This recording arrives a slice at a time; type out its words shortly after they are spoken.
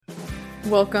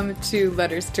Welcome to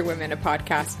Letters to Women, a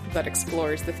podcast that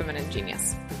explores the feminine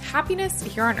genius. Happiness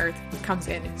here on Earth comes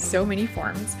in so many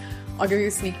forms. I'll give you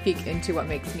a sneak peek into what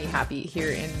makes me happy here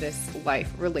in this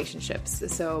life, relationships.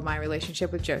 So my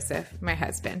relationship with Joseph, my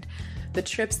husband, the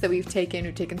trips that we've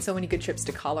taken so many good trips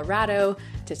to Colorado,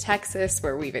 to Texas,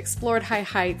 where we've explored high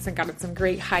heights and gotten some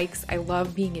great hikes. I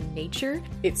love being in nature.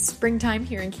 It's springtime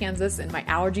here in Kansas and my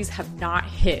allergies have not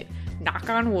hit.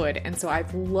 Knock on wood. And so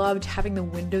I've loved having the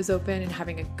windows open and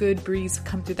having a good breeze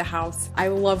come through the house. I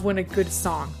love when a good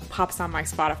song pops on my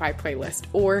Spotify playlist,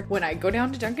 or when I go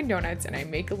down to Dunkin' Donuts and I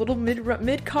make a little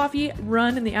mid coffee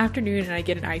run in the afternoon and I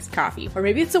get an iced coffee. Or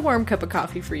maybe it's a warm cup of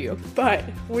coffee for you. But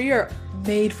we are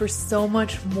made for so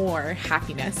much more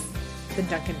happiness than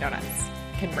Dunkin' Donuts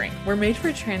can bring. We're made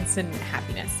for transcendent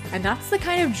happiness. And that's the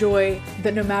kind of joy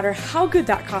that no matter how good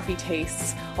that coffee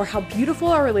tastes, or how beautiful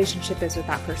our relationship is with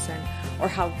that person, or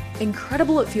how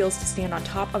incredible it feels to stand on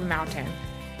top of a mountain,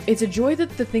 it's a joy that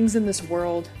the things in this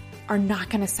world are not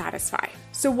going to satisfy.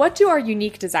 So what do our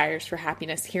unique desires for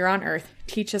happiness here on Earth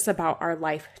teach us about our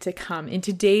life to come? In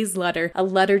today's letter, a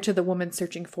letter to the woman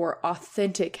searching for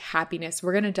authentic happiness,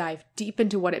 we're going to dive deep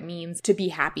into what it means to be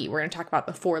happy. We're going to talk about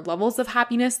the 4 levels of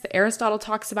happiness that Aristotle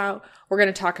talks about. We're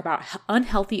going to talk about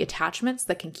unhealthy attachments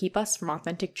that can keep us from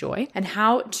authentic joy, and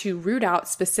how to root out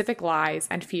specific lies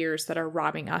and fears that are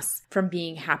robbing us from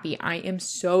being happy. I am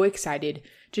so excited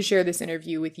to share this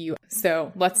interview with you.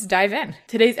 So let's dive in.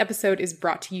 Today's episode is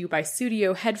brought to you by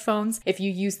Studio Headphones. If you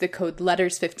use the code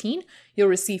LETTERS15, you'll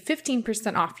receive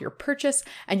 15% off your purchase,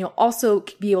 and you'll also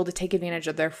be able to take advantage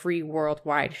of their free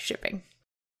worldwide shipping.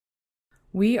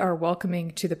 We are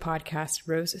welcoming to the podcast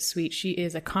Rose Sweet. She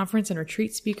is a conference and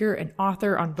retreat speaker and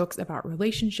author on books about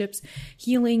relationships,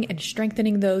 healing, and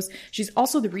strengthening those. She's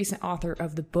also the recent author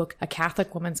of the book, A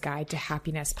Catholic Woman's Guide to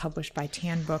Happiness, published by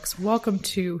Tan Books. Welcome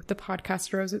to the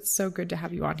podcast, Rose. It's so good to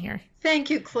have you on here. Thank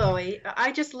you, Chloe.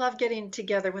 I just love getting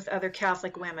together with other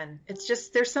Catholic women. It's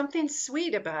just, there's something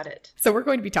sweet about it. So we're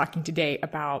going to be talking today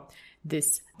about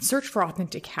this search for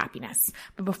authentic happiness.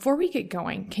 But before we get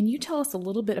going, can you tell us a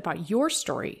little bit about your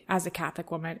story as a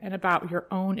Catholic woman and about your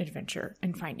own adventure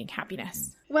in finding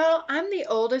happiness? Well, I'm the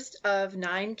oldest of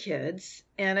 9 kids,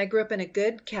 and I grew up in a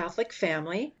good Catholic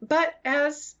family. But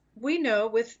as we know,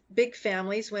 with big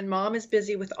families, when mom is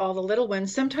busy with all the little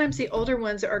ones, sometimes the older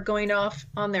ones are going off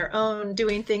on their own,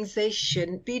 doing things they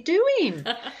shouldn't be doing.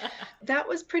 That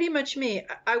was pretty much me.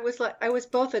 I was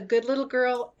both a good little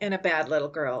girl and a bad little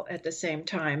girl at the same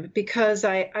time, because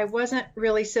I wasn't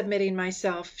really submitting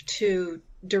myself to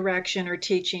direction or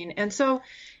teaching. And so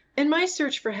in my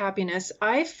search for happiness,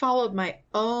 I followed my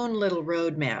own little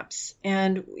roadmaps,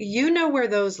 and you know where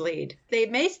those lead. They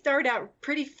may start out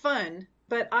pretty fun,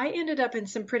 but I ended up in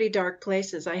some pretty dark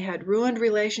places. I had ruined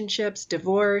relationships,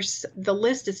 divorce. The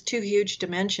list is too huge to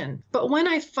mention. But when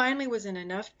I finally was in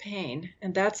enough pain,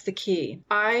 and that's the key,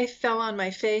 I fell on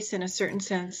my face in a certain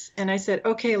sense, and I said,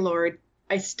 okay, Lord,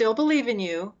 I still believe in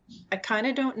you. I kind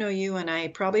of don't know you, and I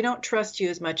probably don't trust you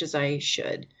as much as I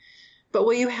should. But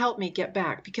will you help me get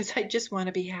back? Because I just want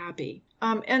to be happy.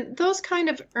 And those kind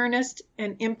of earnest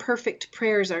and imperfect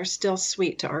prayers are still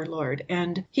sweet to our Lord.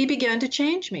 And he began to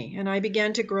change me, and I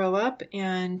began to grow up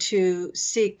and to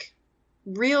seek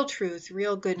real truth,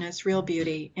 real goodness, real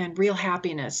beauty, and real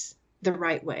happiness the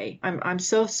right way. I'm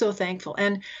so thankful.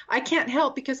 And I can't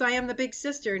help, because I am the big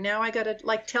sister. Now I got to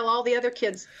tell all the other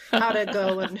kids how to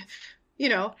go and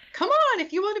come on,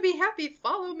 if you want to be happy,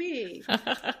 follow me.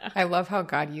 I love how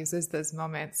God uses those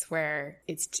moments where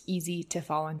it's easy to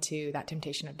fall into that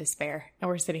temptation of despair. And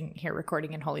we're sitting here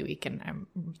recording in Holy Week, and I'm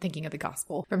thinking of the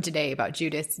gospel from today about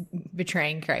Judas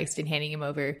betraying Christ and handing him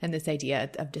over, and this idea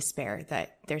of despair,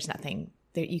 that there's nothing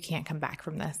that you can't come back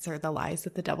from this, or the lies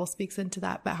that the devil speaks into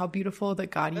that. But how beautiful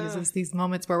that God uses these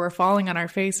moments where we're falling on our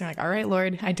face and we're like, all right,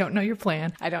 Lord, I don't know your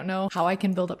plan. I don't know how I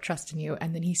can build up trust in you.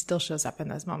 And then he still shows up in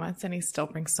those moments, and he still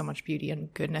brings so much beauty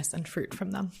and goodness and fruit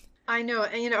from them. I know.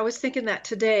 And, I was thinking that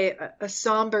today, a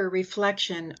somber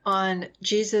reflection on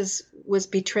Jesus was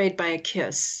betrayed by a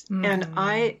kiss. Mm-hmm. And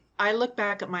I look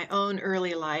back at my own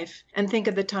early life and think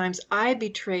of the times I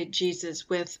betrayed Jesus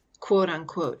with, quote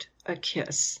unquote, a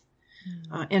kiss.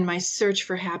 In my search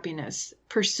for happiness,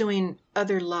 pursuing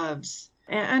other loves.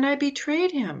 And I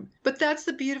betrayed him. But that's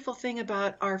the beautiful thing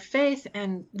about our faith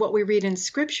and what we read in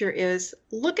Scripture is,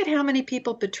 look at how many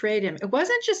people betrayed him. It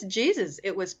wasn't just Jesus.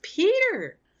 It was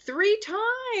Peter. 3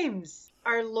 times.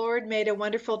 Our Lord made a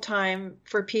wonderful time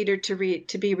for Peter to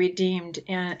be redeemed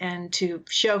and to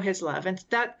show his love. And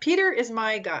that Peter is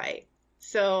my guy.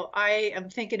 So I am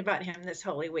thinking about him this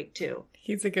Holy Week too.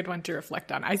 He's a good one to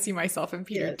reflect on. I see myself in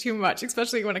Peter too much,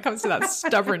 especially when it comes to that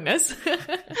stubbornness.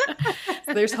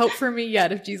 There's hope for me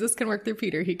yet. If Jesus can work through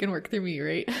Peter, he can work through me,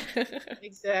 right?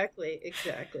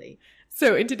 Exactly.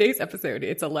 So in today's episode,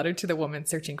 it's a letter to the woman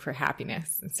searching for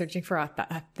happiness and searching for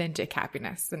authentic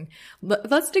happiness. And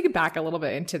let's dig back a little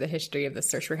bit into the history of the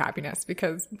search for happiness,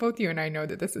 because both you and I know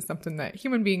that this is something that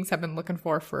human beings have been looking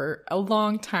for a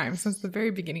long time, since the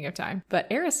very beginning of time. But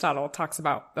Aristotle talks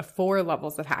about the 4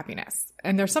 levels of happiness,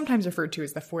 and they're sometimes referred to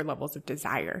as the 4 levels of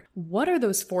desire. What are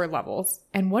those 4 levels,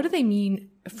 and what do they mean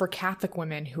for Catholic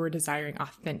women who are desiring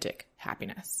authentic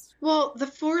happiness? Well, the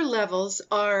 4 levels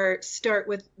start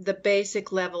with the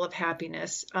basic level of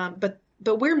happiness, but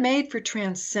we're made for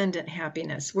transcendent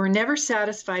happiness. We're never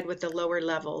satisfied with the lower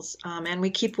levels, and we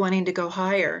keep wanting to go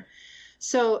higher.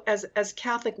 So as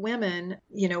Catholic women,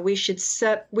 we should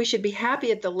be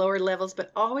happy at the lower levels,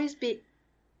 but always be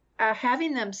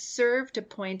having them serve to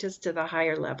point us to the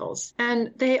higher levels.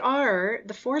 And the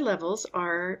 4 levels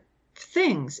are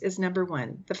things is number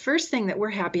 1. The first thing that we're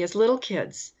happy as little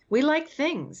kids. We like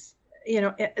things.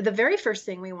 The very first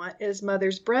thing we want is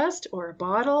mother's breast or a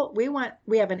bottle.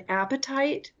 We have an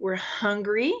appetite. We're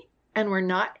hungry, and we're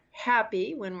not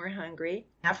happy when we're hungry.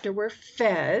 After we're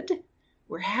fed,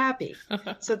 we're happy.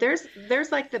 So there's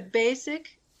like the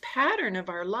basic pattern of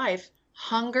our life: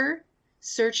 hunger,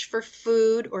 search for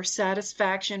food or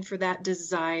satisfaction for that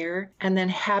desire, and then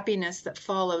happiness that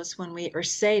follows when we are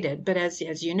sated. But as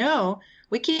you know,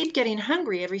 we keep getting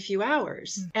hungry every few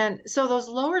hours. And so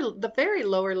the very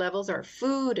lower levels are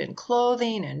food and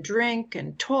clothing and drink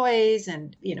and toys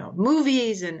and,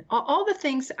 movies and all the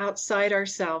things outside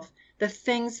ourselves, the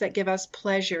things that give us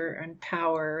pleasure and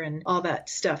power and all that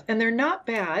stuff. And they're not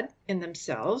bad in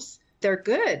themselves. They're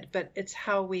good, but it's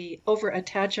how we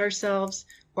over-attach ourselves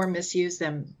or misuse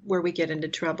them where we get into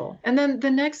trouble. And then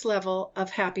the next level of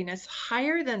happiness,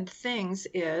 higher than things,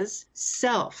 is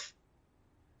self.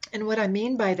 And what I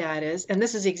mean by that is, and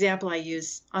this is the example I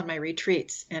use on my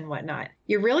retreats and whatnot,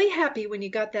 you're really happy when you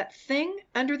got that thing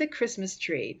under the Christmas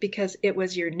tree because it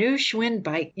was your new Schwinn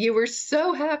bike. You were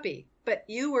so happy, but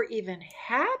you were even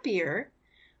happier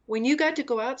when you got to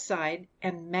go outside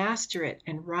and master it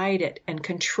and ride it and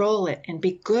control it and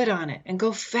be good on it and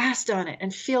go fast on it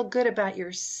and feel good about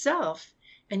yourself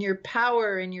and your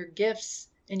power and your gifts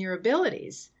and your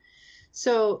abilities.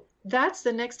 So that's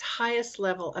the next highest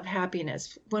level of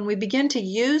happiness, when we begin to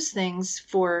use things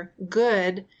for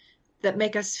good that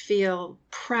make us feel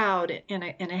proud in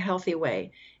a healthy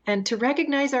way, and to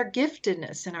recognize our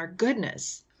giftedness and our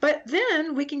goodness. But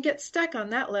then we can get stuck on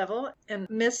that level and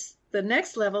miss the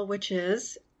next level, which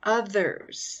is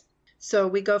others. So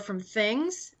we go from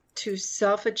things to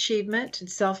self-achievement and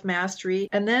self-mastery,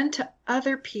 and then to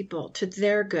other people, to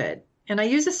their good. And I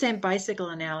use the same bicycle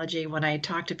analogy when I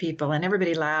talk to people, and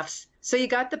everybody laughs. So you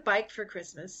got the bike for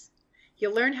Christmas.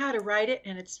 You learn how to ride it,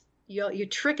 and you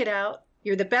trick it out.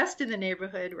 You're the best in the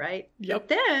neighborhood, right? Yep. But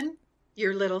then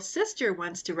your little sister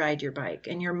wants to ride your bike,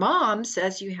 and your mom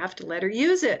says you have to let her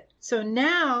use it. So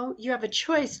now you have a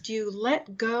choice. Do you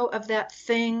let go of that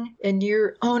thing and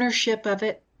your ownership of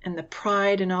it and the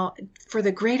pride and all for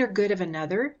the greater good of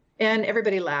another? And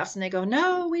everybody laughs and they go,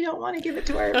 no, we don't want to give it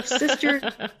to our sister.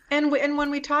 And when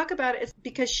we talk about it, it's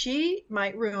because she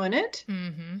might ruin it,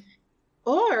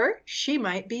 or she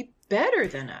might be better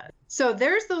than us. So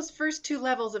there's those first 2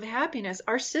 levels of happiness.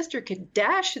 Our sister could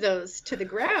dash those to the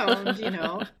ground,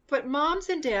 But moms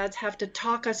and dads have to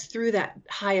talk us through that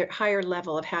higher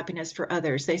level of happiness for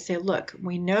others. They say, look,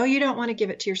 we know you don't want to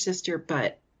give it to your sister,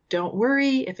 but don't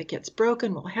worry. If it gets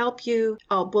broken, we'll help you.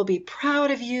 We'll be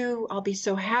proud of you. I'll be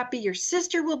so happy. Your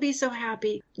sister will be so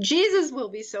happy. Jesus will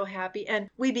be so happy. And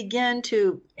we begin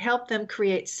to help them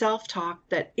create self-talk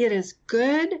that it is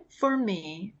good for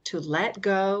me to let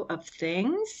go of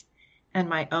things and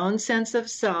my own sense of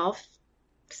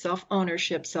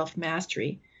self-ownership,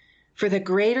 self-mastery, for the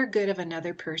greater good of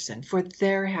another person, for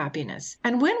their happiness.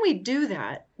 And when we do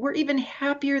that, we're even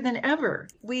happier than ever.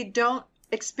 We don't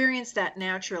experience that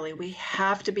naturally. We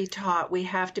have to be taught, we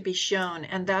have to be shown,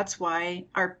 and that's why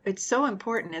it's so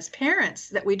important as parents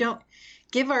that we don't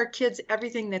give our kids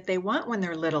everything that they want when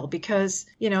they're little, because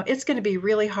it's going to be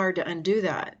really hard to undo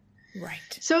that. Right.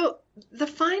 So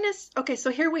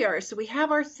so here we are. So we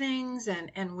have our things,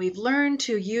 and we've learned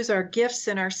to use our gifts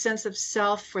and our sense of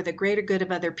self for the greater good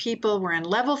of other people. We're in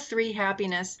level 3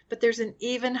 happiness, but there's an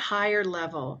even higher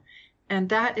level. And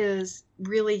that is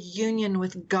really union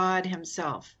with God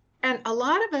himself. And a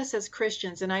lot of us as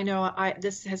Christians, and I know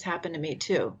this has happened to me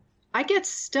too, I get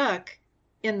stuck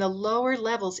in the lower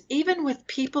levels, even with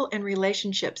people and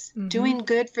relationships, doing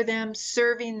good for them,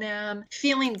 serving them,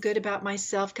 feeling good about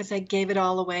myself because I gave it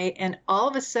all away. And all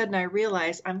of a sudden I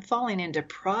realize I'm falling into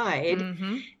pride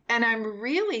and I'm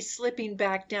really slipping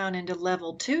back down into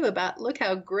level 2 about look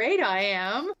how great I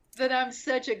am, that I'm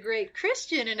such a great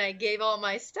Christian and I gave all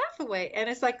my stuff away. And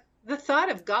it's like the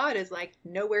thought of God is like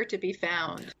nowhere to be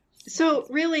found. So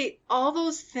really, all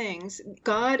those things,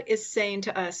 God is saying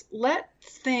to us, let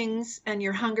things and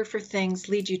your hunger for things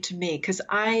lead you to me, because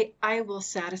I will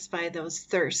satisfy those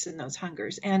thirsts and those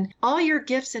hungers. And all your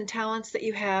gifts and talents that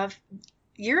you have,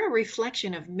 you're a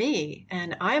reflection of me,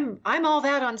 and I'm all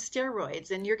that on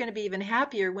steroids, and you're going to be even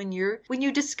happier when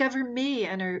you discover me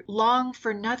and are long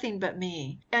for nothing but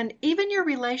me. And even your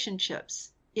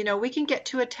relationships, we can get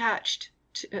too attached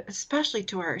to, especially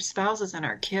to our spouses and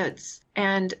our kids,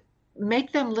 and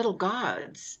make them little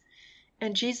gods.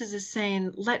 And Jesus is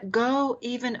saying, let go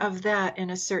even of that in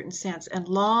a certain sense and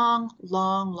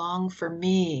long for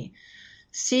me.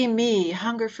 See me,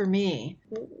 hunger for me.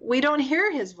 We don't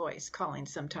hear his voice calling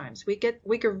sometimes. We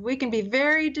can be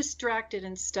very distracted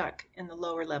and stuck in the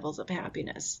lower levels of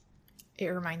happiness. It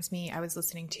reminds me, I was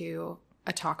listening to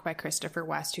a talk by Christopher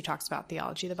West who talks about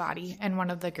theology of the body. And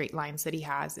one of the great lines that he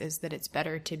has is that it's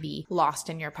better to be lost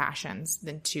in your passions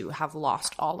than to have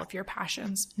lost all of your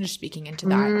passions. And just speaking into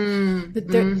that,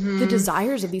 the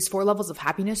desires of these 4 levels of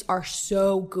happiness are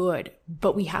so good,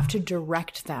 but we have to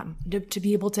direct them to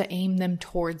be able to aim them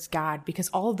towards God, because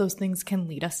all of those things can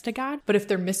lead us to God. But if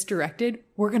they're misdirected,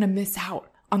 we're going to miss out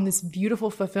on this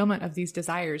beautiful fulfillment of these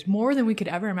desires more than we could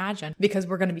ever imagine, because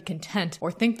we're going to be content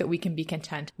or think that we can be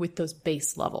content with those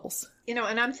base levels. And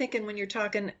I'm thinking when you're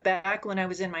talking back when I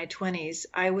was in my 20s,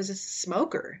 I was a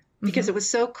smoker because it was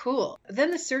so cool.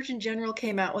 Then the Surgeon General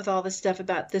came out with all this stuff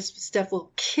about this stuff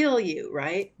will kill you,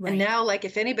 right? And now, like,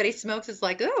 if anybody smokes, it's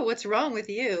like, oh, what's wrong with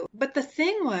you? But the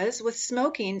thing was, with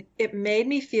smoking, it made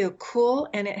me feel cool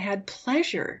and it had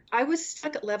pleasure. I was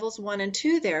stuck at levels 1 and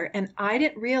 2 there, and I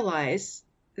didn't realize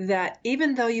that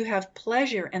even though you have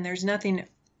pleasure and there's nothing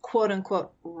quote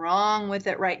unquote wrong with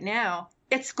it right now,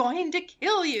 it's going to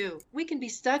kill you. We can be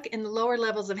stuck in the lower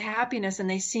levels of happiness and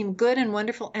they seem good and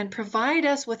wonderful and provide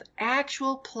us with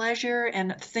actual pleasure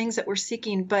and things that we're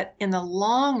seeking. But in the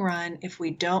long run, if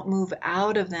we don't move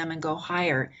out of them and go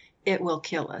higher, it will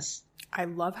kill us. I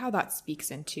love how that speaks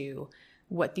into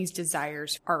what these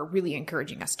desires are really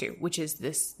encouraging us to, which is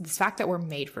this fact that we're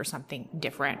made for something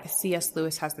different. C.S.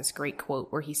 Lewis has this great quote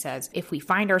where he says, if we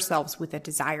find ourselves with a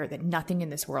desire that nothing in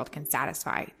this world can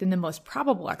satisfy, then the most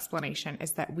probable explanation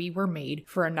is that we were made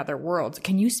for another world.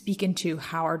 Can you speak into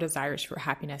how our desires for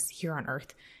happiness here on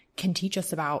earth can teach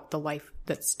us about the life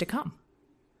that's to come?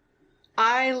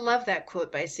 I love that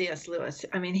quote by C.S. Lewis.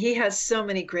 I mean, he has so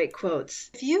many great quotes.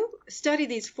 If you study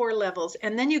these 4 levels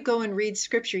and then you go and read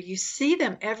scripture, you see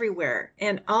them everywhere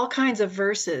and all kinds of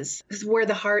verses. Where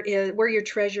the heart is, where your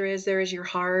treasure is, there is your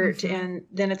heart. And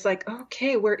then it's like,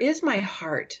 okay, where is my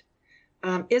heart?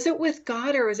 Is it with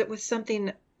God or is it with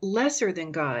something lesser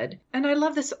than God? And I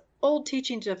love this old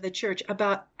teachings of the church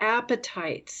about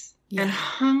appetites and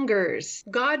hungers.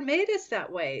 God made us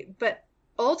that way, but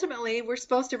ultimately, we're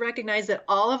supposed to recognize that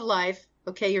all of life,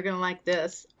 okay, you're going to like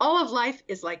this, all of life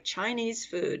is like Chinese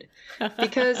food,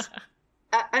 because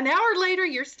an hour later,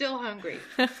 you're still hungry.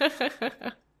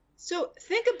 So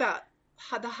think about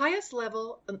the highest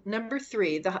level, number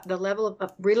 3, the level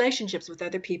of relationships with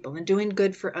other people and doing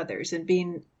good for others and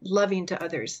being loving to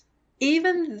others.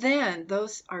 Even then,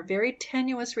 those are very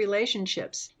tenuous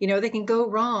relationships. They can go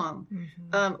wrong.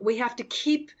 We have to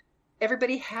keep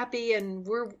everybody happy, and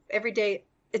we're every day.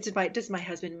 Does my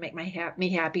husband make me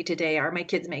happy today? Are my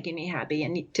kids making me happy?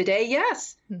 And today,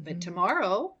 yes, but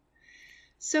tomorrow.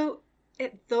 So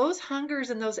those hungers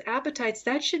and those appetites,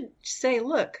 that should say,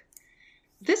 look,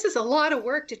 this is a lot of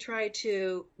work to try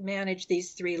to manage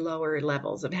these 3 lower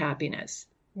levels of happiness.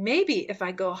 Maybe if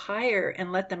I go higher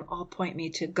and let them all point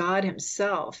me to God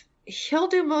himself, he'll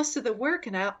do most of the work,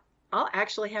 and I'll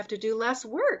actually have to do less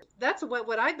work. That's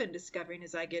what I've been discovering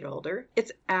as I get older.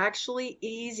 It's actually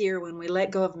easier when we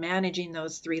let go of managing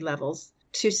those 3 levels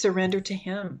to surrender to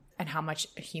him. And how much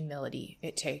humility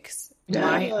it takes.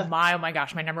 Oh my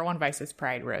gosh, my number 1 vice is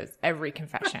pride, Rose. Every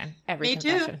confession. Me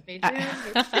too.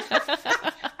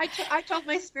 I told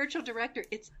my spiritual director,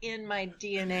 it's in my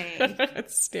DNA.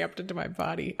 It's stamped into my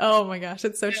body. Oh my gosh,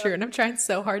 it's so true. And I'm trying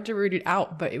so hard to root it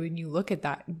out. But when you look at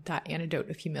that antidote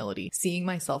of humility, seeing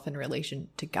myself in relation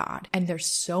to God, and there's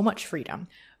so much freedom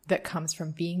that comes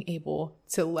from being able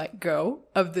to let go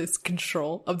of this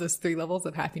control of those 3 levels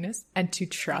of happiness and to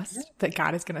trust that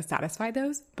God is going to satisfy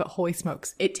those. But holy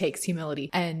smokes, it takes humility.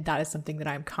 And that is something that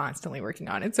I'm constantly working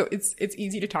on. And so it's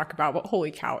easy to talk about, but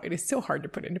holy cow, it is so hard to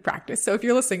put into practice. So if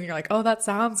you're listening, you're like, oh, that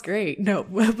sounds great. No,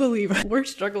 believe it, we're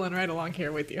struggling right along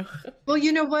here with you. Well,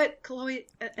 you know what, Chloe,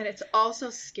 and it's also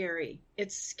scary.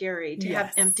 It's scary to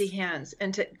have empty hands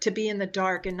and to be in the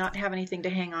dark and not have anything to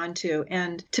hang on to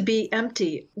and to be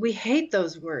empty. We hate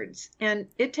those words. And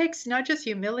it takes not just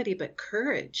humility, but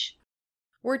courage.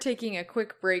 We're taking a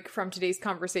quick break from today's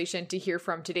conversation to hear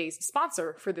from today's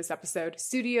sponsor for this episode,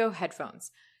 Sudio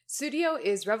Headphones. Sudio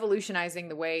is revolutionizing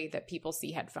the way that people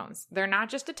see headphones. They're not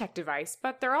just a tech device,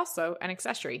 but they're also an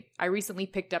accessory. I recently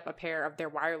picked up a pair of their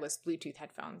wireless Bluetooth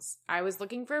headphones. I was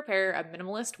looking for a pair of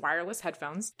minimalist wireless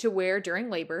headphones to wear during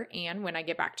labor and when I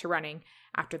get back to running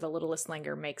after the littlest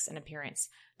Langer makes an appearance.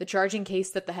 The charging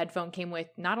case that the headphone came with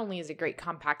not only is a great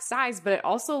compact size, but it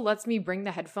also lets me bring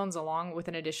the headphones along with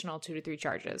an additional 2 to 3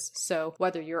 charges. So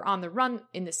whether you're on the run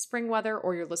in this spring weather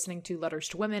or you're listening to Letters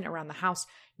to Women around the house,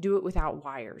 do it without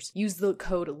wires. Use the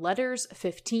code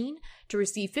LETTERS15 to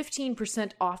receive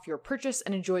 15% off your purchase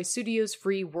and enjoy Sudio's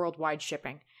free worldwide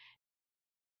shipping.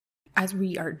 As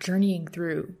we are journeying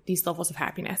through these levels of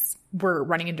happiness, we're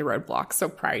running into roadblocks, so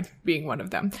pride being one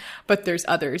of them, but there's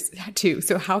others too.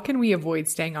 So how can we avoid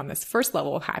staying on this first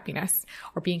level of happiness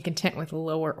or being content with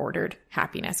lower ordered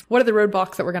happiness? What are the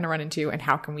roadblocks that we're going to run into and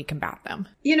how can we combat them?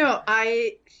 You know,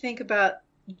 I think about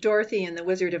Dorothy in The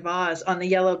Wizard of Oz on the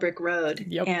yellow brick road.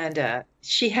 Yep. And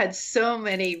she had so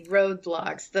many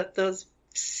roadblocks, those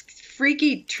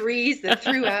freaky trees that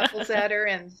threw apples at her,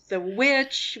 and the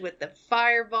witch with the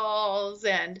fireballs,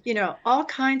 and, you know, all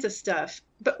kinds of stuff.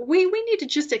 But we need to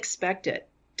just expect it.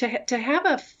 To have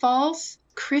a false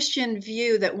Christian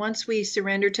view that once we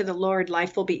surrender to the Lord,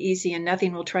 life will be easy and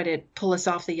nothing will try to pull us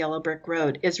off the yellow brick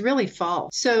road is really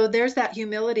false. So there's that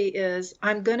humility is,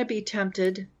 I'm going to be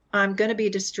tempted, I'm going to be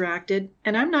distracted,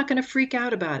 and I'm not going to freak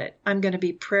out about it. I'm going to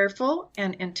be prayerful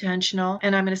and intentional,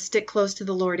 and I'm going to stick close to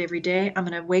the Lord every day. I'm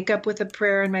going to wake up with a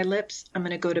prayer on my lips. I'm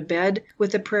going to go to bed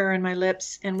with a prayer on my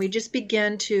lips. And we just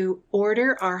begin to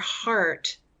order our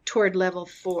heart toward level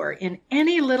 4 in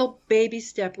any little baby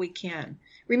step we can.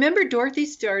 Remember, Dorothy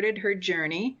started her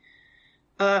journey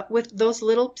with those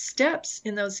little steps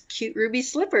in those cute ruby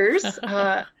slippers,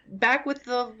 back with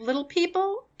the little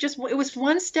people. It was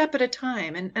one step at a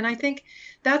time. And I think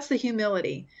that's the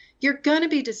humility. You're going to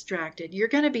be distracted. You're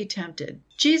going to be tempted.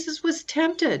 Jesus was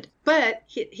tempted, but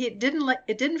it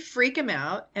didn't freak him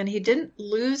out, and he didn't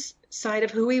lose sight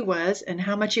of who he was and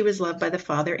how much he was loved by the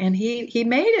Father. And he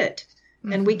made it.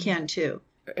 Mm-hmm. And we can too.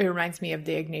 It reminds me of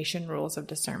the Ignatian rules of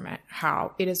discernment,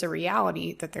 how it is a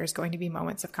reality that there's going to be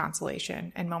moments of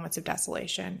consolation and moments of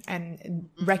desolation, and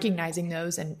recognizing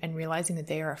those and realizing that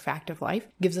they are a fact of life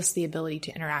gives us the ability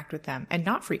to interact with them and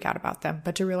not freak out about them,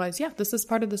 but to realize, yeah, this is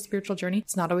part of the spiritual journey.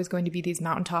 It's not always going to be these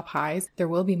mountaintop highs. There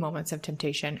will be moments of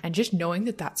temptation, and just knowing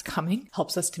that that's coming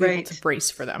helps us to be able to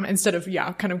brace for them instead of,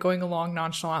 kind of going along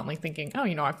nonchalantly thinking, oh,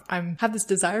 I have this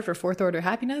desire for 4th order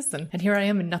happiness and here I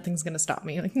am and nothing's going to stop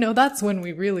me. Like, no, that's when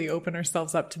we really open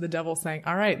ourselves up to the devil saying,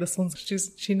 all right, this one's,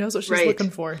 she knows what she's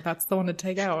looking for. That's the one to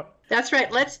take out. That's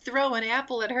right. Let's throw an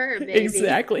apple at her, baby.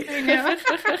 Exactly. I know.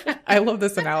 I love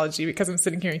this analogy because I'm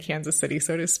sitting here in Kansas City,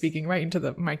 so it is speaking right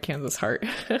into my Kansas heart.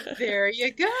 There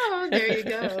you go. There you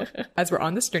go. As we're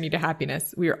on this journey to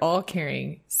happiness, we are all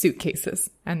carrying suitcases,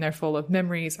 and they're full of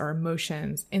memories or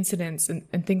emotions, incidents,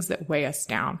 and things that weigh us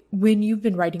down. When you've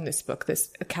been writing this book,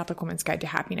 this A Catholic Woman's Guide to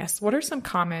Happiness, what are some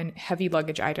common heavy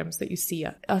luggage items that you see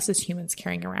us as humans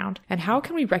carrying around? And how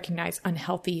can we recognize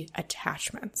unhealthy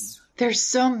attachments? There's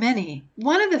so many.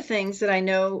 One of the things that I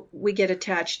know we get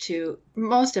attached to,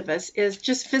 most of us, is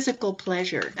just physical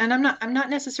pleasure. And I'm not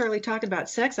necessarily talking about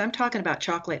sex. I'm talking about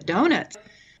chocolate donuts.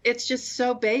 It's just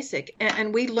so basic.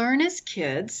 And we learn as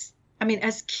kids. I mean,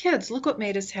 as kids, look what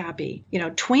made us happy.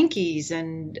 Twinkies.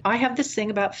 And I have this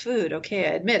thing about food. Okay,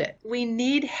 I admit it. We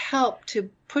need help to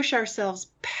push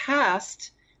ourselves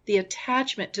past the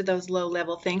attachment to those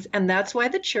low-level things. And that's why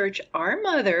the church, our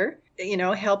mother,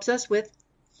 helps us with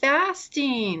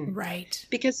fasting. Right.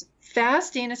 Because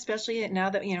fasting, especially now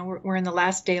that, we're in the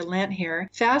last day of Lent here,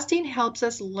 fasting helps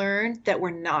us learn that we're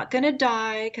not going to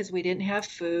die because we didn't have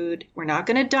food. We're not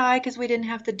going to die because we didn't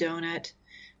have the donut.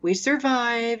 We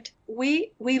survived.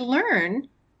 We learn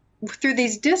through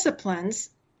these disciplines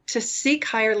to seek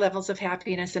higher levels of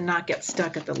happiness and not get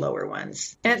stuck at the lower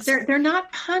ones. And they're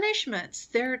not punishments.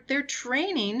 They're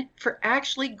training for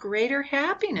actually greater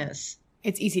happiness.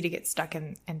 It's easy to get stuck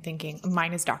in and thinking,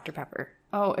 mine is Dr. Pepper.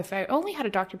 Oh, if I only had a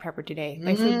Dr. Pepper today,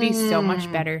 life would be so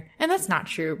much better. And that's not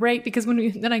true, right? Because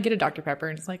then I get a Dr. Pepper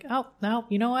and it's like, oh, no,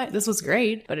 you know what? This was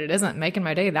great, but it isn't making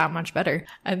my day that much better.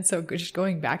 And so just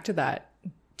going back to that,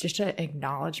 just an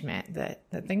acknowledgement that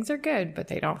things are good, but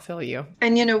they don't fill you.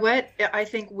 And you know what? I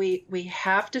think we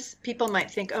have to, people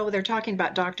might think, oh, they're talking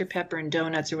about Dr. Pepper and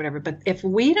donuts or whatever. But if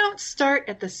we don't start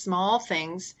at the small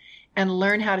things and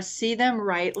learn how to see them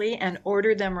rightly and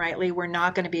order them rightly, we're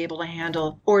not going to be able to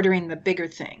handle ordering the bigger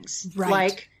things. Right.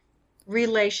 Like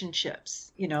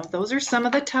relationships. Those are some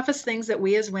of the toughest things that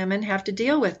we as women have to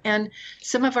deal with. And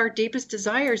some of our deepest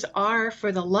desires are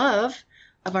for the love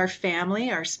of our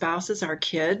family, our spouses, our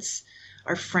kids,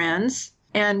 our friends.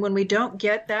 And when we don't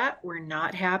get that, we're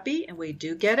not happy. And we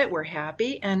do get it, we're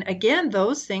happy. And again,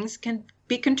 those things can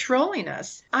be controlling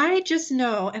us. I just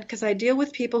know, and because I deal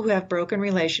with people who have broken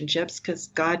relationships, because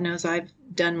God knows I've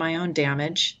done my own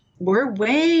damage, we're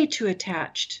way too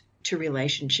attached to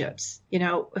relationships.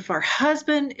 If our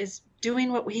husband is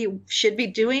doing what he should be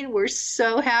doing, we're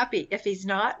so happy. If he's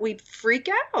not, we freak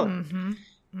out. Mm-hmm.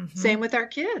 Mm-hmm. Same with our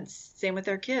kids.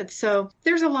 So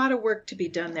there's a lot of work to be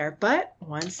done there, but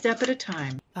one step at a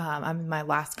time. I'm in my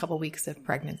last couple weeks of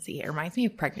pregnancy. It reminds me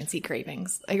of pregnancy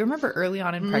cravings. I remember early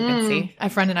on in pregnancy, a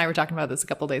friend and I were talking about this a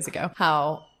couple days ago,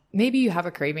 how maybe you have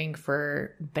a craving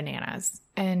for bananas.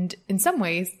 And in some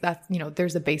ways that's,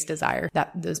 there's a base desire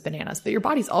that those bananas, but your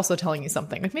body's also telling you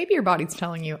something. Like maybe your body's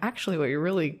telling you, actually, what you're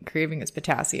really craving is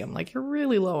potassium. Like you're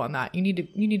really low on that. You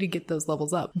need to get those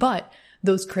levels up. But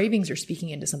those cravings are speaking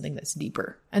into something that's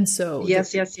deeper. And so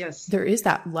yes. There is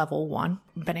that level one,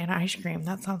 banana ice cream.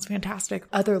 That sounds fantastic.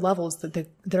 Other levels that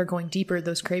are going deeper.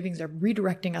 Those cravings are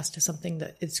redirecting us to something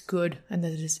that is good and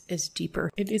that is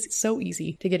deeper. It is so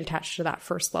easy to get attached to that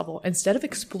first level instead of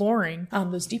exploring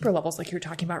those deeper levels, like you're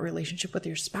talking about relationship with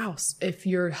your spouse. If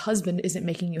your husband isn't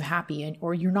making you happy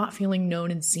or you're not feeling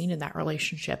known and seen in that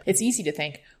relationship, it's easy to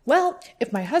think, well,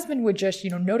 if my husband would just,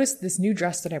 notice this new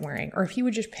dress that I'm wearing, or if he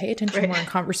would just pay attention more in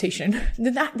conversation,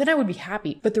 then I would be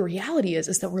happy. But the reality is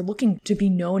that we're looking to be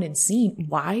known and seen.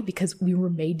 Why? Because we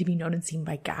were made to be known and seen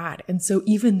by God. And so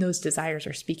even those desires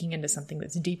are speaking into something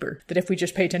that's deeper, that if we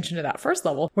just pay attention to that first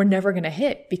level, we're never going to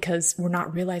hit because we're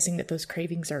not realizing that those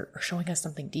cravings are showing us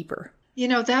something deeper.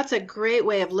 That's a great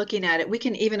way of looking at it. We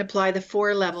can even apply the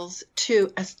 4 levels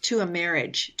to a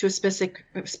marriage, to a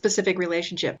specific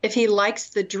relationship. If he likes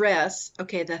the dress,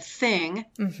 okay, the thing,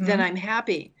 then I'm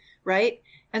happy, right?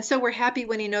 And so we're happy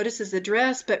when he notices the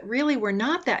dress, but really we're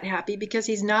not that happy because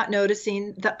he's not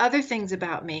noticing the other things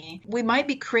about me. We might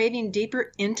be craving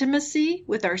deeper intimacy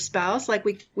with our spouse, like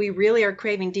we really are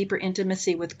craving deeper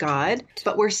intimacy with God,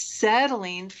 but we're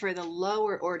settling for the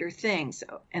lower order things.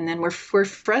 And then we're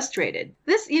frustrated.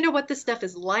 This stuff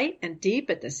is light and deep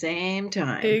at the same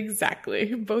time.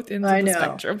 Exactly. Both ends of the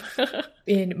spectrum.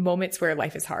 In moments where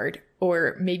life is hard,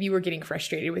 or maybe we're getting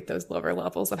frustrated with those lower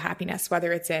levels of happiness,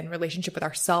 whether it's in relationship with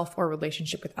ourselves or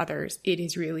relationship with others, it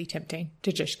is really tempting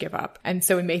to just give up. And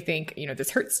so we may think,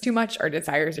 this hurts too much. Our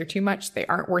desires are too much. They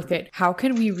aren't worth it. How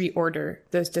can we reorder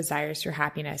those desires for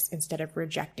happiness instead of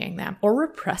rejecting them or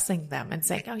repressing them and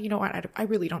saying, oh, you know what? I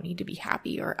really don't need to be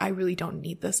happy, or I really don't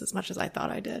need this as much as I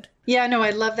thought I did. Yeah, no, I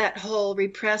love that whole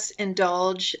repress,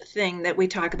 indulge thing that we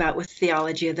talk about with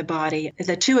theology of the body,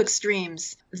 the two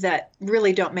extremes that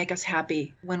really don't make us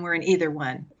happy when we're in either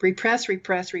one. Repress,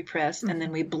 and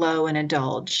then we blow and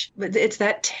indulge. But it's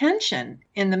that tension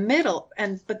in the middle.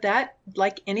 But that,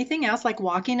 like anything else, like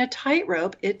walking a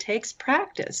tightrope, it takes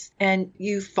practice. And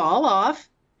you fall off,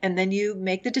 and then you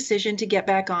make the decision to get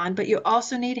back on, but you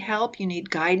also need help. You need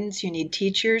guidance. You need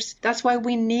teachers. That's why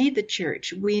we need the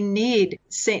church. We need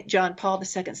St. John Paul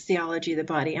II's theology of the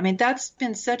body. I mean, that's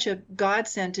been such a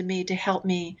godsend to me to help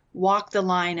me walk the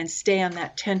line and stay on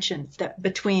that tension that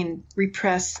between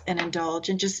repress and indulge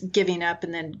and just giving up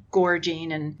and then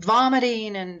gorging and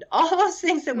vomiting and all those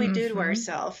things that we do to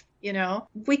ourselves.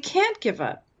 We can't give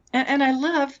up. And I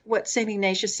love what St.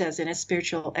 Ignatius says in his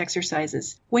spiritual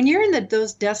exercises. When you're in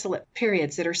those desolate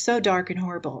periods that are so dark and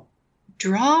horrible,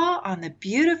 draw on the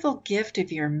beautiful gift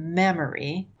of your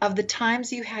memory of the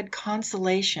times you had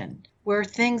consolation, where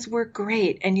things were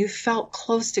great and you felt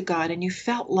close to God and you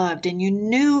felt loved and you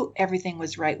knew everything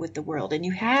was right with the world and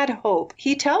you had hope.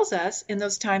 He tells us in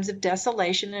those times of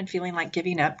desolation and feeling like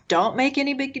giving up, don't make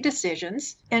any big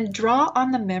decisions and draw on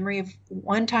the memory of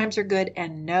when times are good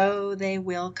and know they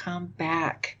will come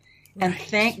back. and Right.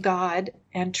 thank God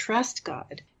and trust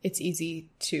God. It's easy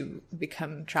to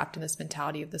become trapped in this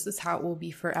mentality of this is how it will be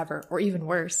forever, or even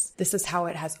worse, this is how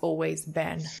it has always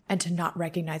been. And to not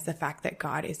recognize the fact that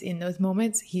God is in those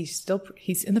moments. He's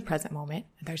in the present moment.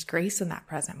 There's grace in that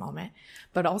present moment,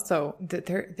 but also that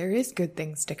there is good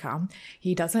things to come.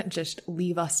 He doesn't just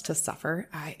leave us to suffer.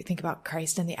 I think about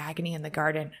Christ and the agony in the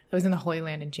garden. I was in the Holy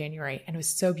Land in January and it was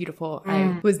so beautiful.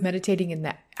 I was meditating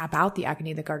about the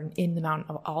agony of the garden in the Mount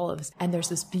of Olives. And there's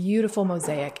this beautiful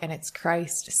mosaic and it's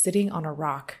Christ sitting on a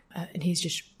rock and he's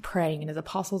just praying and his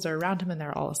apostles are around him and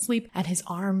they're all asleep and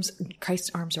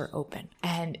Christ's arms are open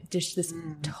and just this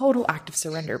total act of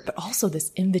surrender, but also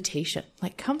this invitation,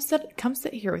 like come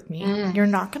sit here with me. You're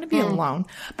not going to be alone.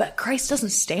 But Christ doesn't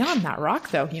stay on that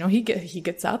rock though. He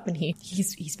gets up and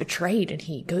he's betrayed and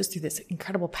he goes through this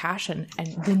incredible passion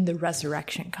and then the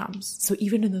resurrection comes. So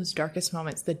even in those darkest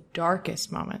moments,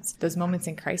 those moments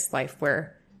in Christ's life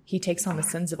where he takes on the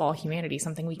sins of all humanity,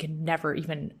 something we can never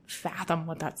even fathom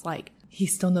what that's like. He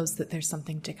still knows that there's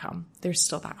something to come. There's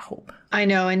still that hope. I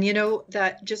know. And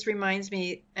that just reminds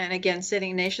me, and again, St.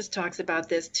 Ignatius talks about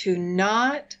this, to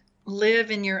not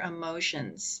live in your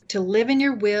emotions, to live in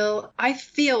your will. I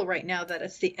feel right now that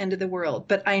it's the end of the world,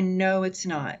 but I know it's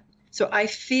not. So I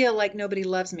feel like nobody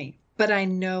loves me, but I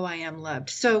know I am loved.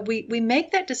 So we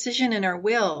make that decision in our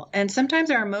will. And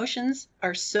sometimes our emotions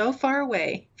are so far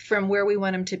away from where we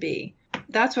want them to be.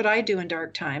 That's what I do in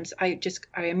dark times. I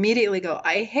immediately go,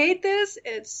 I hate this.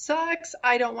 It sucks.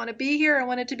 I don't want to be here. I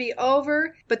want it to be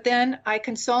over. But then I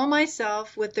console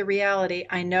myself with the reality.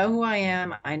 I know who I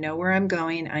am. I know where I'm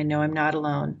going. I know I'm not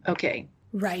alone. Okay.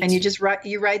 Right. And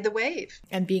you ride the wave.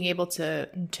 And being able to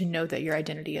know that your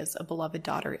identity as a beloved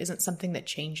daughter isn't something that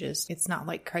changes. It's not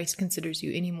like Christ considers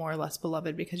you any more or less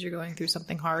beloved because you're going through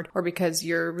something hard or because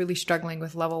you're really struggling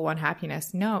with level 1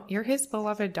 happiness. No, you're his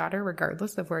beloved daughter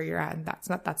regardless of where you're at. And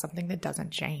that's something that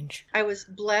doesn't change. I was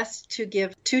blessed to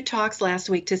give 2 talks last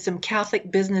week to some Catholic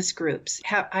business groups.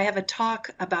 I have a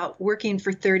talk about working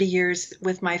for 30 years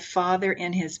with my father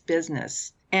in his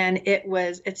business. And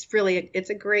it's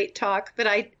a great talk, but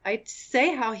I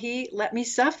say how he let me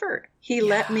suffer. He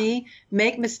let me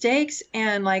make mistakes.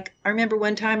 And I remember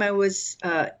one time it was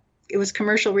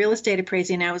commercial real estate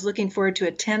appraising. And I was looking forward to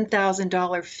a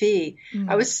 $10,000 fee.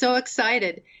 I was so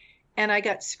excited and I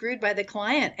got screwed by the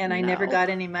client and I never got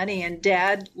any money. And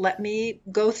Dad let me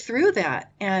go through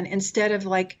that. And instead of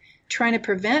trying to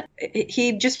prevent,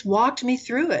 he just walked me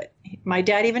through it. My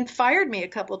dad even fired me a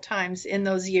couple times in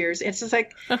those years. It's just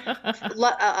like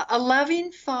a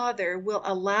loving father will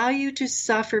allow you to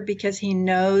suffer because he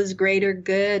knows greater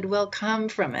good will come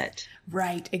from it.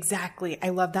 Right, exactly. I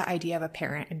love that idea of a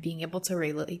parent and being able to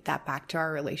relate that back to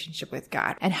our relationship with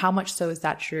God. And how much so is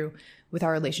that true with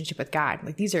our relationship with God?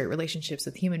 These are relationships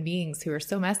with human beings who are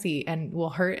so messy and will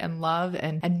hurt and love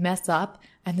and mess up.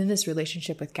 And then this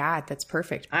relationship with God that's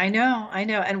perfect. I know.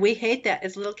 And we hate that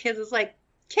as little kids. It's like,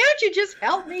 can't you just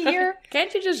help me here?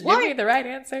 Can't you just give me the right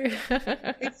answer?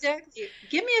 Exactly.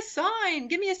 Give me a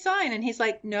sign. And he's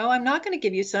like, no, I'm not going to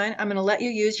give you a sign. I'm going to let you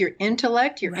use your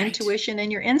intellect, your intuition,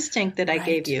 and your instinct that I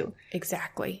gave you.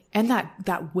 Exactly. And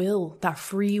that will, that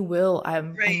free will.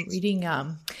 I'm reading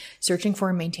Searching for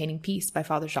and Maintaining Peace by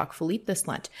Father Jacques Philippe this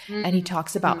Lent. Mm-hmm. And he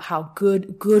talks about how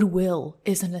goodwill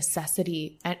is a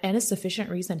necessity and a sufficient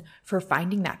reason for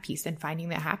finding that peace and finding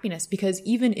that happiness. Because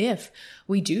even if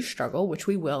we do struggle, which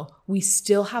we will, we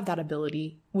still have that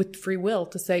ability with free will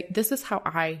to say, this is how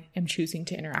I am choosing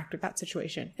to interact with that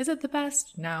situation. Is it the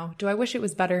best? No. Do I wish it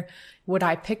was better? Would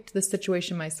I pick this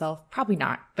situation myself? Probably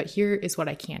not. But here is what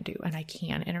I can do. And I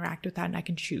can interact with that and I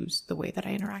can choose the way that I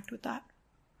interact with that.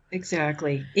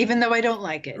 Exactly. Even though I don't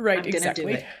like it. Right, I'm going to do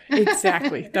it.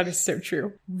 Exactly. That is so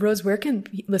true. Rose, where can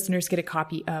listeners get a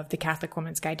copy of The Catholic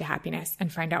Woman's Guide to Happiness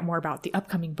and find out more about the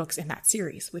upcoming books in that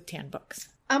series with Tan Books?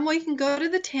 Well, you can go to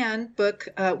the Tan Book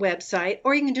website,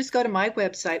 or you can just go to my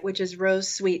website, which is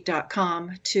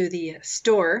rosesweet.com, to the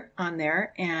store on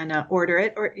there and order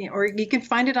it, or you can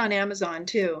find it on Amazon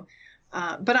too.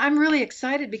 But I'm really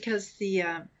excited because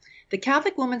the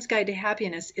Catholic Woman's Guide to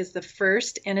Happiness is the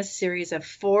first in a series of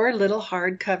 4 little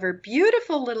hardcover,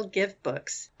 beautiful little gift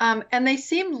books. And they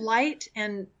seem light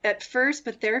and at first,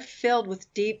 but they're filled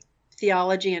with deep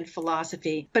theology and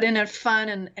philosophy, but in a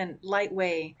fun and light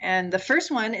way. And the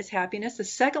first one is happiness. The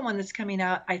second one that's coming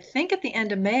out, I think at the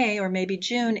end of May or maybe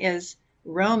June, is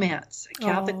romance, a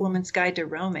Catholic Woman's Guide to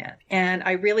Romance. And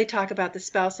I really talk about the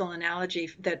spousal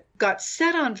analogy that got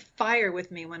set on fire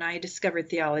with me when I discovered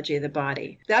theology of the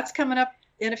body. That's coming up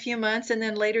in a few months. And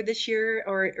then later this year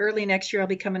or early next year, I'll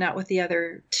be coming out with the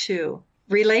other 2.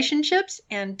 relationships,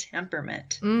 and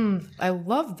temperament. I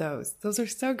love those. Those are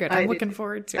so good. I'm looking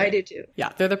forward to it. I do too.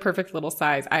 Yeah, they're the perfect little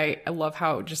size. I love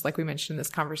how, just like we mentioned in this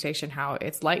conversation, how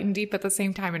it's light and deep at the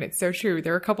same time. And it's so true.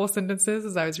 There were a couple of sentences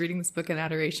as I was reading this book in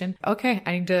adoration. Okay,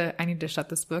 I need to shut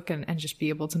this book and just be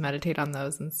able to meditate on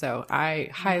those. And so I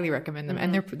highly recommend them.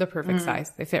 And they're the perfect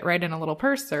size. They fit right in a little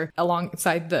purse or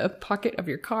alongside the pocket of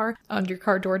your car, on your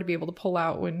car door to be able to pull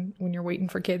out when you're waiting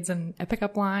for kids in a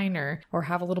pickup line or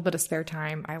have a little bit of spare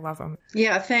time. I love them.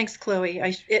 Yeah, thanks, Chloe.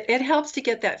 It helps to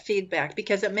get that feedback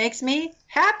because it makes me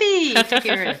happy to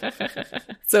hear it.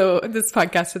 So this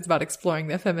podcast is about exploring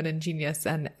the feminine genius.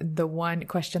 And the one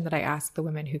question that I ask the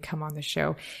women who come on the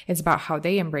show is about how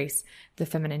they embrace the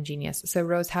feminine genius. So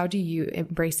Rose, how do you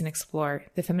embrace and explore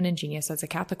the feminine genius as a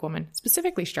Catholic woman,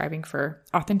 specifically striving for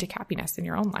authentic happiness in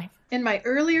your own life? In my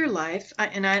earlier life, I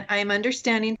am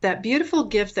understanding that beautiful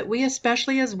gift that we,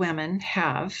 especially as women,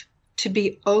 have to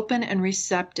be open and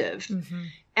receptive.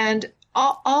 And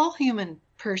all human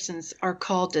persons are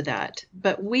called to that,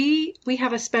 but we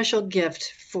have a special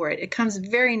gift for it. It comes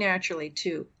very naturally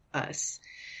to us.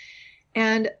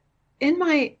 And in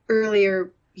my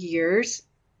earlier years,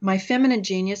 my feminine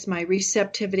genius, my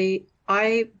receptivity,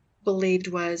 I believed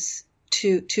was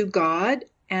to God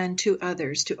and to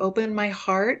others, to open my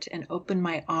heart and open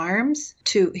my arms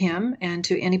to him and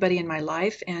to anybody in my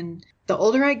life. And the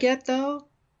older I get, though,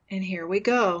 and here we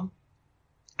go,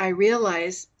 I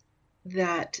realize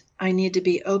that I need to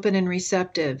be open and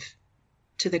receptive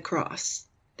to the cross.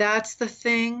 That's the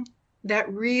thing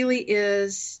that really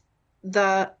is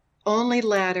the only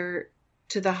ladder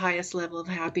to the highest level of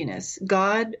happiness.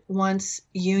 God wants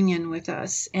union with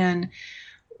us, and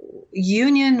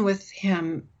union with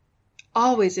him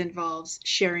always involves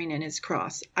sharing in his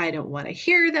cross. I don't want to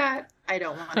hear that. I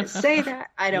don't want to say that.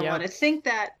 I don't want to think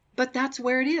that. But that's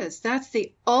where it is. That's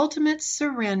the ultimate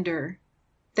surrender.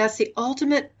 That's the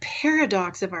ultimate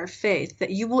paradox of our faith, that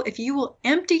if you will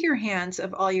empty your hands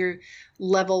of all your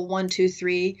level 1, 2,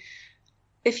 3,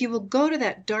 if you will go to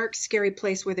that dark, scary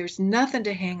place where there's nothing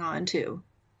to hang on to,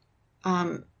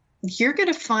 you're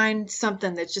going to find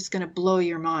something that's just going to blow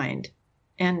your mind.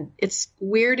 And it's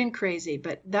weird and crazy,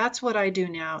 but that's what I do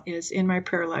now is in my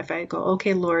prayer life. I go,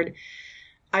 okay, Lord,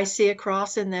 I see a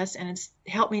cross in this, and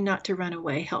help me not to run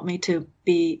away. Help me to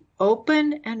be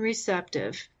open and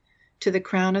receptive to the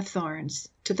crown of thorns,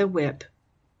 to the whip,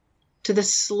 to the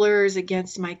slurs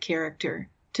against my character,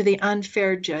 to the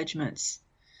unfair judgments,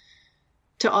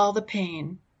 to all the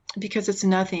pain, because it's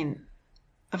nothing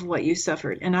of what you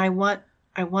suffered. And I want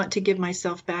to give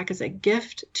myself back as a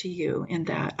gift to you in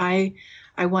that. I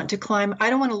want to climb. I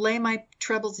don't want to lay my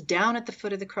troubles down at the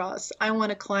foot of the cross. I want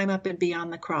to climb up and be on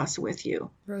the cross with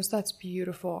you. Rose, that's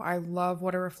beautiful. I love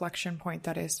what a reflection point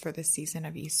that is for this season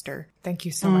of Easter. Thank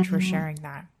you so much for sharing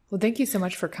that. Well, thank you so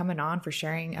much for coming on, for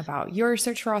sharing about your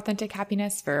search for authentic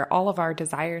happiness, for all of our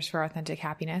desires for authentic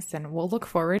happiness. And we'll look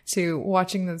forward to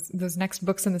watching those next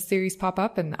books in the series pop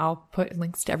up. And I'll put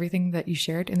links to everything that you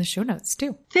shared in the show notes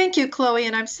too. Thank you, Chloe.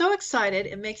 And I'm so excited.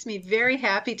 It makes me very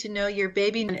happy to know your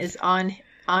baby is on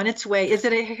its way. Is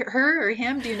it her or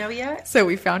him? Do you know yet? So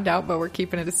we found out, but we're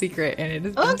keeping it a secret, and it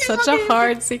has been such a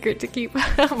hard secret to keep.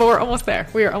 But we're almost there.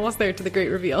 We are almost there to the great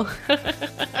reveal.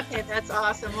 Okay, that's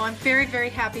awesome. Well, I'm very, very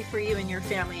happy for you and your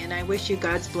family, and I wish you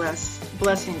God's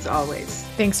blessings always.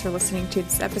 Thanks for listening to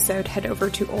this episode. Head over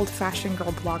to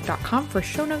oldfashionedgirlblog.com for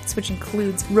show notes, which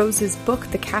includes Rose's book,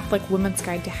 The Catholic Woman's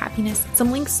Guide to Happiness,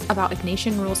 some links about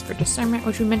Ignatian rules for discernment,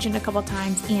 which we mentioned a couple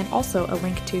times, and also a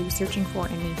link to Searching for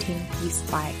and Maintaining Peace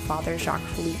by Father Jacques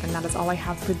Philippe. And that is all I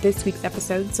have for this week's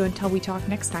episode. So until we talk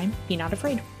next time, be not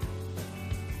afraid.